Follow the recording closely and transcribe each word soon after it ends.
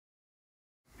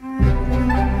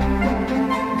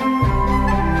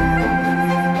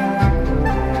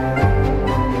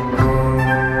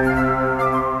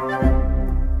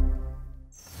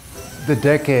The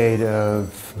decade of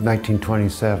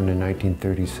 1927 and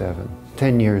 1937,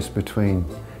 10 years between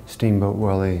Steamboat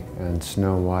Willie and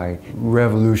Snow White,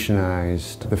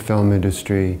 revolutionized the film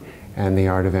industry and the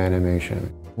art of animation.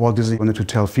 Walt Disney wanted to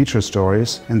tell feature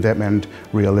stories, and that meant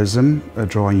realism,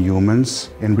 drawing humans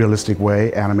in a realistic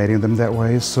way, animating them that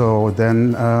way. So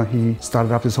then he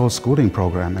started up this whole schooling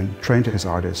program and trained his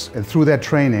artists. And through that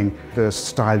training, the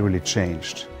style really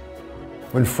changed.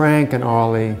 When Frank and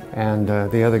Ollie and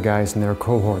the other guys in their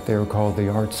cohort, they were called the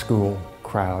art school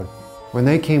crowd, when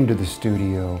they came to the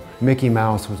studio, Mickey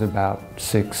Mouse was about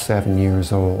 6, 7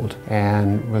 years old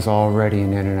and was already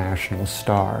an international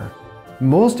star.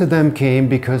 Most of them came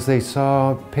because they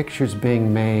saw pictures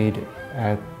being made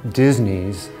at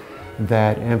Disney's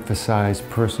that emphasized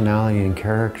personality and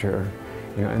character,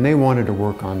 and they wanted to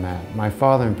work on that. My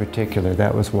father in particular,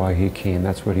 that was why he came,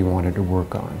 that's what he wanted to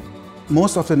work on.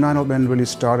 Most of the Nine Old Men really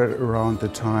started around the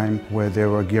time where they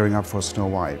were gearing up for Snow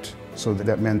White. So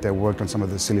that meant they worked on some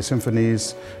of the silly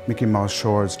symphonies, Mickey Mouse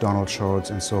shorts, Donald shorts,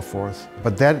 and so forth.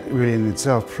 But that really in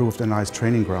itself proved a nice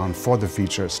training ground for the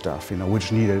feature stuff,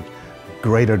 which needed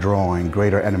greater drawing,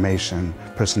 greater animation,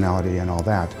 personality, and all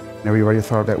that. Everybody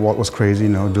thought that Walt was crazy,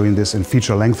 doing this in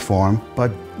feature-length form.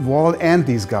 But Walt and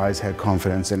these guys had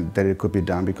confidence in that it could be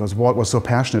done because Walt was so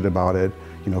passionate about it,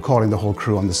 calling the whole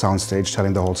crew on the soundstage,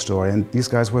 telling the whole story, and these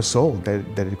guys were sold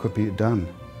that it could be done.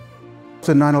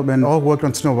 The Nine Old Men all worked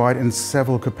on Snow White in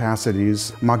several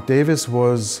capacities. Mark Davis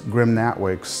was Grim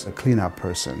Natwick's cleanup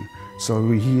person.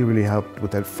 So he really helped with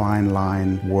that fine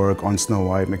line work on Snow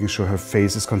White, making sure her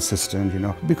face is consistent,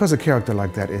 Because a character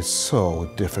like that is so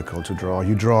difficult to draw.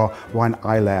 You draw one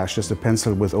eyelash, just a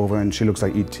pencil width over, and she looks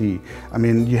like E.T. I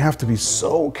mean, you have to be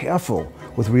so careful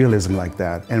with realism like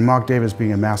that. And Mark Davis,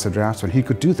 being a master draftsman, he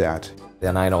could do that.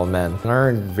 The Nine Old Men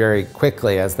learned very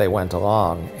quickly as they went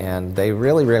along, and they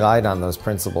really relied on those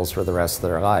principles for the rest of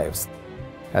their lives.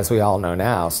 As we all know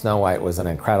now, Snow White was an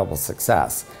incredible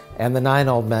success. And the Nine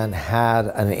Old Men had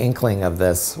an inkling of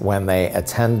this when they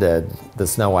attended the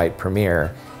Snow White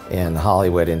premiere in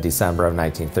Hollywood in December of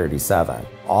 1937.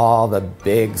 All the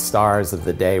big stars of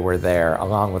the day were there,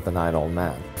 along with the Nine Old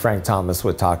Men. Frank Thomas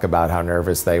would talk about how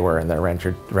nervous they were in their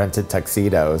rented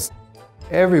tuxedos.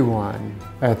 Everyone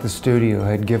at the studio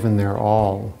had given their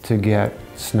all to get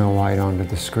Snow White onto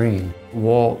the screen.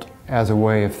 Walt, as a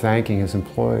way of thanking his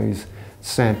employees,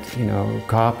 sent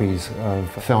copies of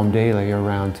Film Daily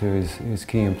around to his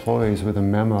key employees with a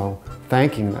memo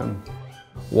thanking them.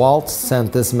 Walt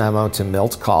sent this memo to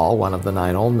Milt Kahl, one of the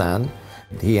Nine Old Men.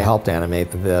 He helped animate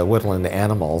the woodland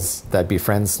animals that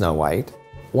befriend Snow White.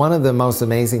 One of the most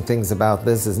amazing things about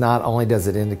this is not only does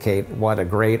it indicate what a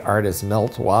great artist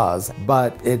Milt was,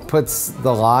 but it puts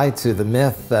the lie to the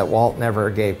myth that Walt never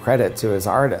gave credit to his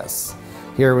artists.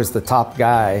 Here was the top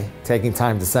guy taking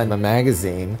time to send a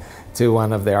magazine to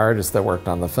one of the artists that worked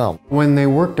on the film. When they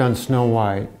worked on Snow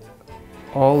White,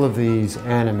 all of these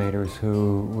animators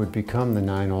who would become the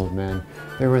Nine Old Men,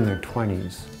 they were in their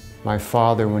 20s. My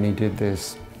father, when he did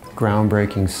this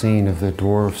groundbreaking scene of the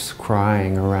dwarfs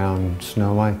crying around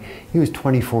Snow White, he was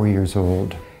 24 years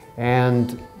old.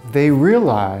 And they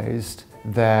realized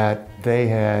that they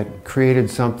had created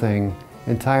something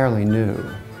entirely new.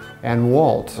 And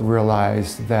Walt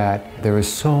realized that there was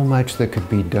so much that could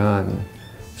be done,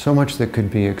 so much that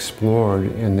could be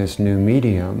explored in this new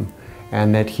medium,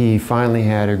 and that he finally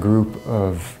had a group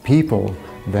of people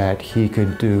that he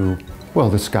could do, well,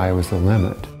 the sky was the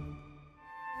limit.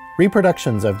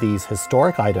 Reproductions of these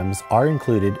historic items are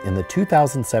included in the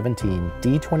 2017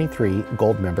 D23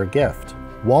 Gold Member Gift,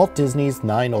 Walt Disney's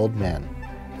Nine Old Men.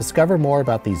 Discover more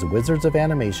about these wizards of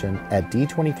animation at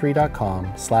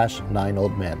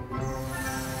d23.com/9oldmen.